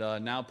and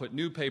now put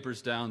new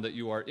papers down that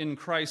you are in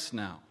Christ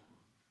now.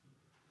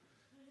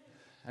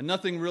 And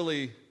nothing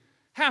really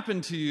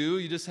happened to you,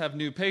 you just have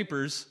new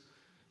papers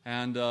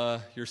and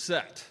you're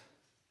set.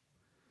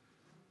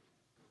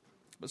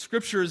 But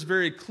Scripture is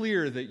very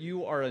clear that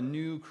you are a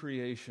new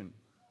creation.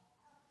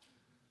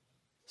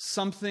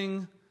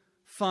 Something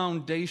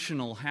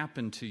foundational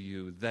happened to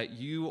you, that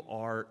you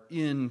are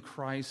in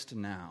Christ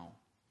now.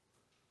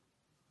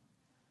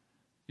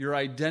 Your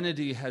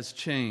identity has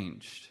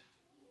changed.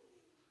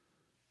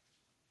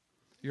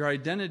 Your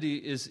identity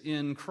is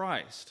in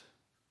Christ.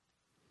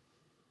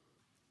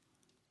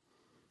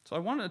 So I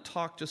want to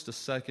talk just a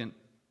second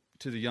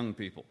to the young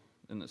people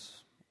in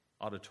this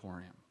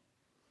auditorium.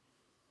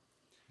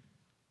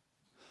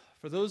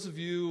 For those of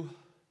you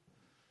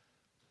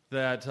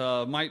that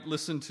might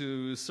listen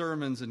to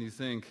sermons and you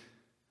think,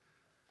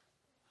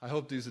 I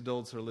hope these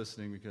adults are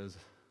listening because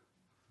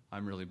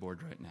I'm really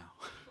bored right now.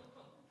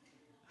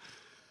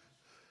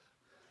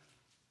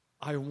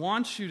 I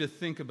want you to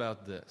think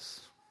about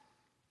this.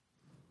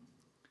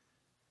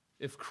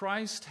 If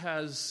Christ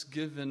has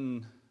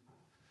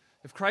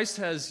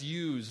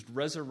used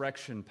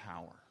resurrection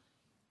power,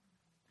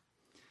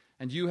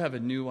 and you have a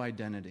new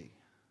identity,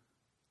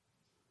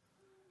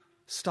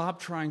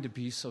 stop trying to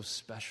be so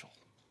special.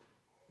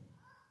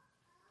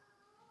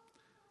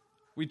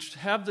 We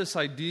have this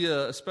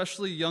idea,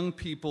 especially young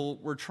people,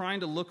 we're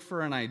trying to look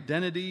for an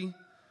identity.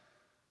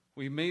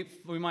 We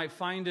might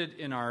find it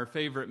in our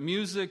favorite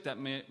music that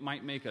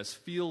might make us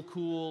feel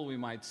cool. We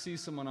might see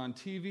someone on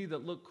TV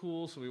that looked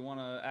cool, so we want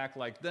to act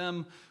like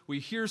them. We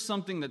hear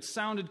something that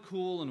sounded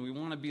cool, and we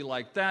want to be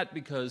like that,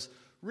 because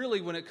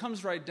really, when it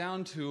comes right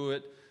down to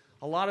it,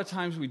 a lot of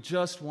times we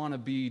just want to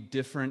be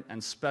different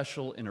and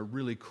special in a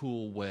really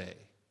cool way.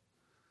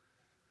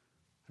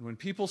 And when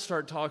people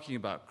start talking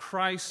about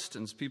Christ,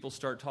 and people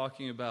start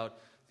talking about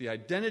the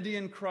identity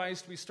in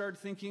Christ, we start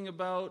thinking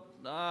about,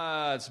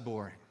 it's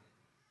boring.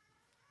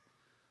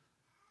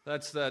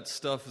 That's that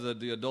stuff that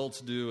the adults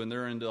do, and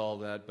they're into all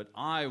that, but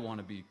I want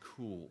to be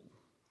cool.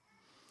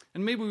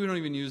 And maybe we don't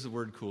even use the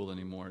word cool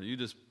anymore. You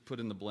just put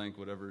in the blank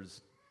whatever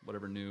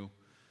new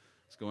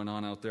is going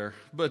on out there.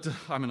 But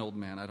I'm an old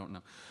man, I don't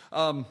know.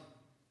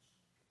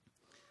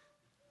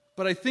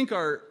 But I think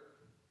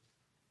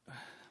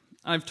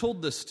I've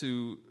told this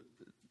to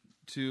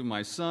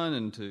my son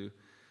and to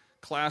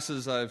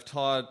classes I've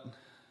taught.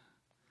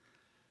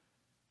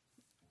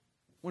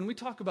 When we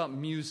talk about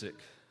music,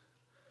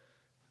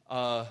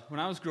 when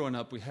I was growing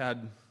up, we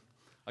had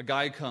a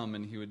guy come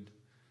and he would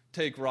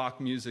take rock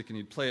music and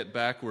he'd play it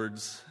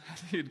backwards.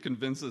 He'd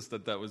convince us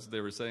that they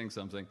were saying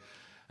something.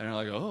 And we're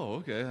like, oh,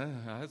 okay,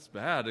 that's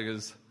bad,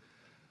 because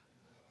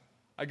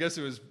I guess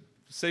it was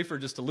safer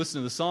just to listen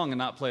to the song and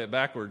not play it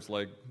backwards,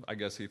 like I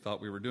guess he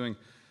thought we were doing.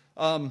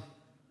 But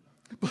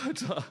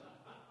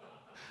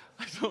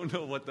I don't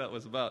know what that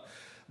was about.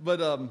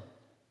 But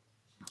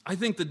I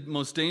think the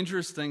most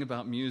dangerous thing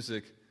about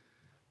music,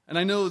 and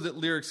I know that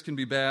lyrics can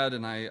be bad,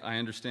 and I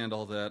understand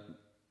all that,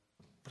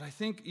 but I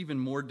think even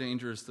more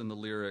dangerous than the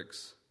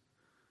lyrics,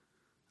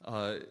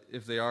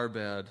 if they are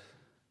bad,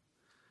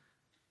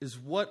 is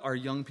what are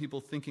young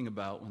people thinking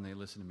about when they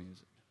listen to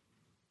music?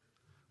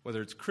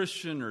 whether it's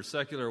Christian or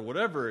secular or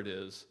whatever it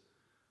is,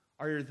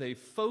 are they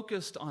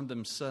focused on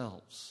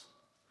themselves?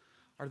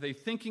 Are they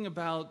thinking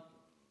about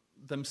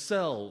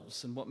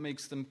themselves and what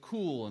makes them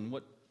cool and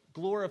what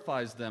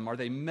glorifies them? Are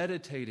they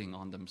meditating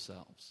on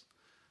themselves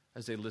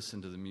as they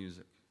listen to the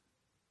music?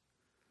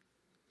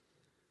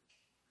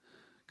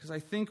 Because I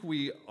think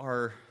we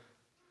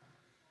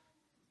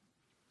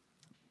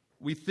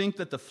think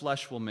that the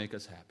flesh will make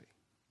us happy.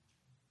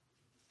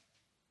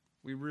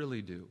 We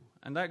really do.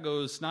 And that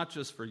goes not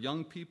just for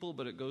young people,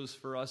 but it goes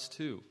for us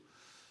too,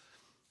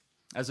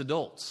 as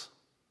adults.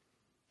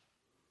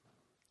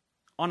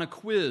 On a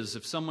quiz,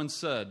 if someone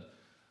said,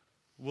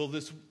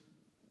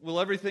 will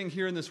everything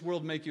here in this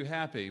world make you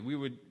happy? We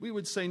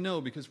would say no,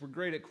 because we're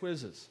great at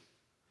quizzes.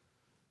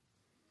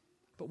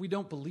 But we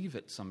don't believe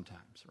it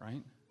sometimes,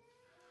 right?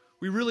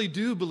 We really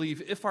do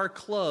believe if our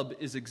club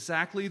is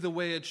exactly the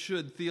way it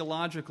should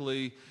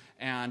theologically,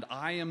 and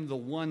I am the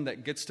one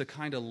that gets to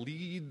kind of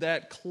lead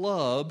that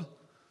club,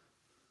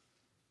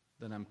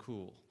 then I'm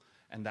cool,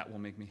 and that will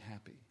make me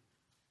happy.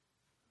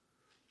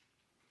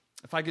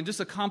 If I can just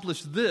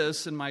accomplish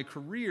this in my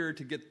career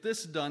to get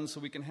this done so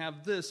we can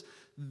have this,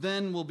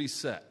 then we'll be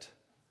set.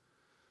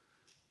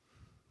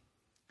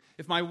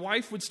 If my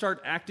wife would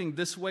start acting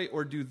this way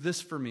or do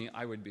this for me,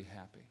 I would be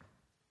happy.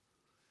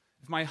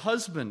 If my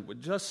husband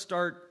would just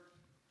start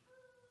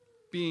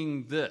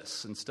being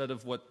this instead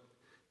of what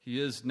he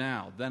is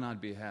now, then I'd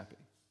be happy.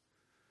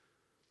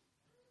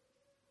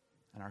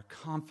 And our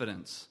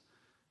confidence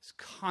is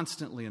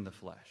constantly in the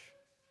flesh.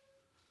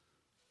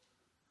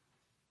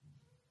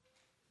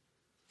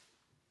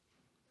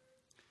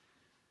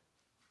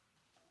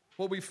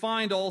 What we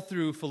find all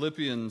through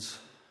Philippians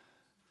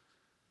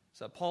is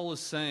that Paul is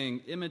saying,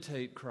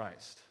 imitate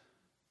Christ.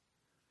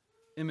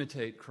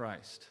 Imitate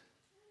Christ.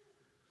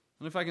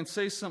 And if I can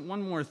say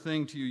one more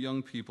thing to you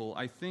young people,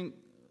 I think,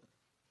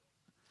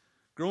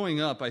 growing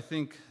up, I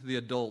think the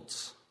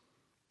adults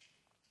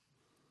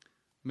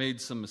made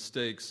some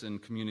mistakes in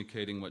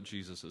communicating what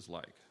Jesus is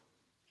like.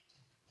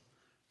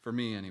 For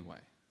me, anyway.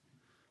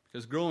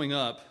 Because growing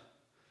up,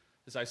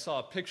 as I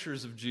saw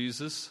pictures of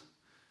Jesus,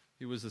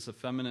 he was this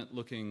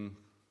effeminate-looking,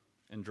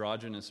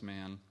 androgynous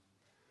man.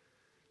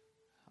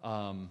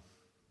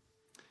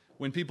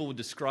 When people would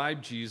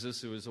describe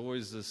Jesus, it was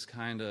always this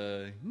kind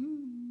of,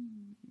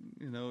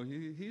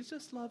 he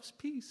just loves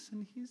peace,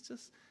 and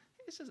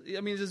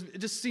it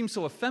just seemed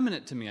so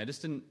effeminate to me. I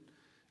didn't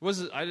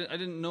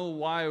know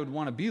why I would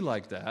want to be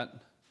like that.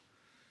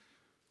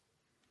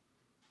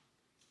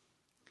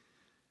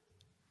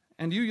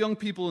 And you young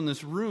people in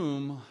this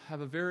room have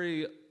a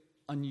very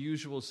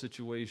unusual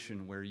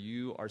situation where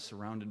you are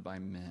surrounded by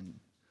men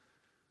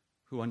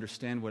who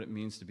understand what it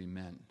means to be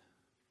men.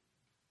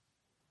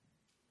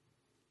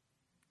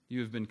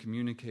 You have been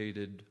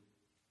communicated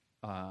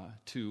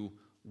to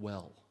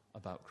well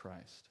about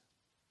Christ.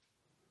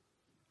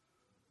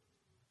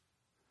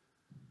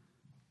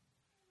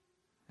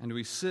 And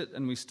we sit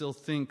and we still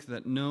think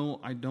that, no,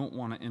 I don't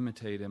want to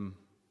imitate him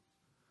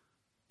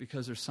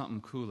because there's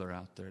something cooler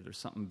out there. There's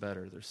something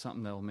better. There's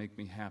something that will make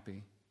me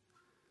happy.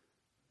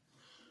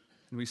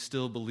 And we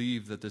still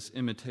believe that this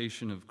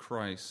imitation of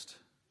Christ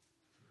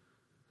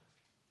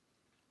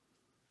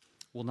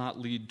will not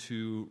lead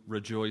to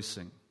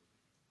rejoicing.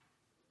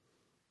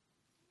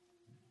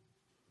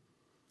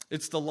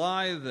 It's the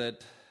lie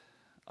that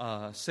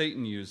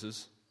Satan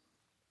uses.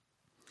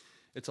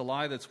 It's a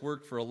lie that's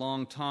worked for a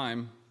long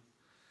time.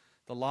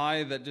 The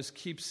lie that just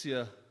keeps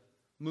you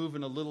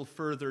moving a little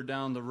further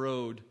down the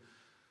road,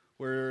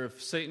 where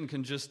if Satan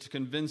can just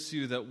convince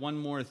you that one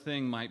more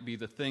thing might be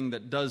the thing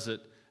that does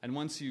it, and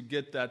once you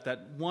get that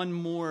one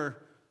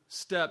more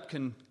step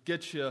can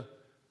get you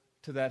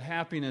to that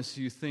happiness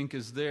you think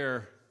is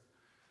there,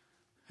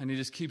 and he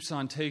just keeps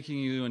on taking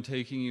you and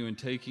taking you and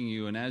taking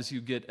you, and as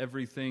you get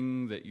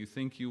everything that you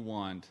think you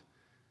want,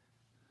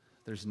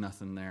 there's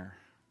nothing there.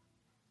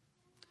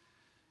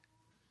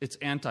 It's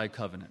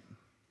anti-covenant,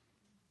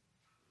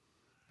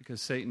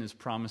 because Satan is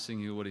promising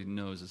you what he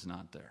knows is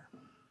not there.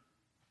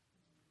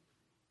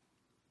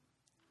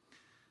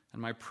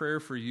 And my prayer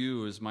for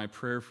you is my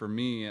prayer for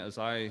me as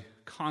I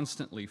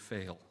constantly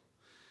fail,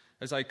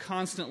 as I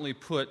constantly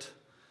put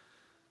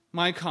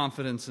my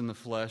confidence in the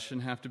flesh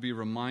and have to be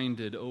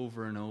reminded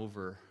over and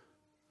over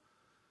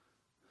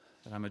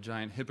that I'm a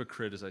giant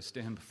hypocrite as I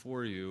stand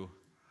before you,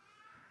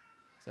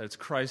 that it's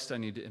Christ I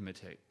need to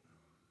imitate.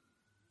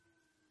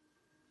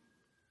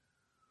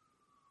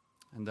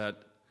 And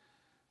that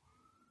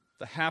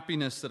the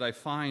happiness that I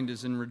find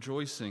is in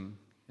rejoicing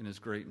in his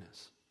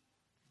greatness.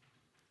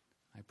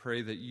 I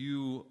pray that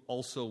you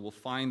also will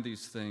find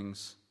these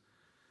things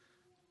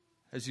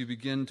as you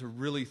begin to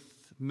really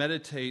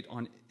meditate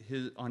on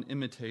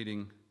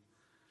imitating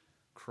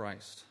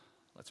Christ.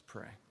 Let's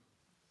pray.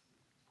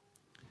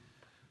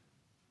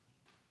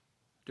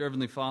 Dear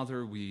Heavenly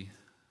Father, we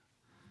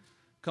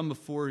come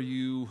before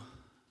you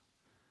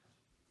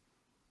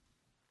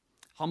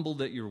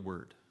humbled at your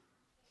word.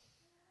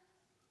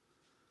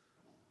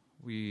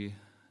 We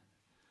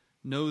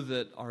know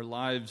that our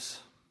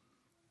lives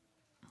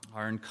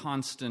are in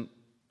constant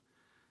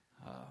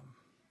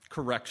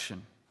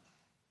correction.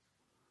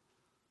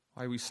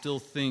 Why we still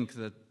think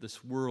that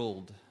this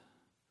world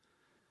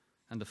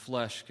and the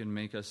flesh can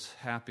make us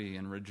happy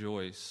and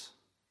rejoice.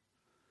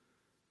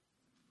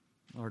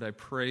 Lord, I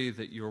pray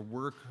that your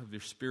work of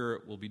your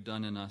Spirit will be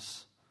done in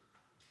us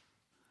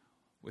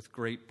with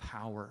great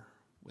power,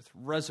 with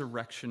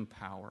resurrection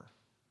power,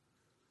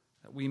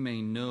 that we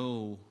may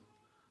know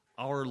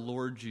our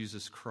Lord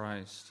Jesus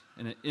Christ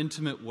in an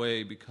intimate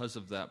way because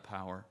of that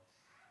power,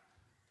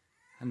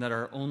 and that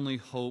our only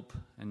hope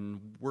and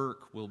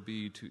work will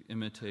be to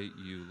imitate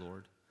you,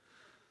 Lord.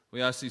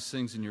 We ask these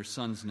things in your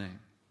Son's name.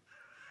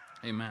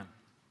 Amen.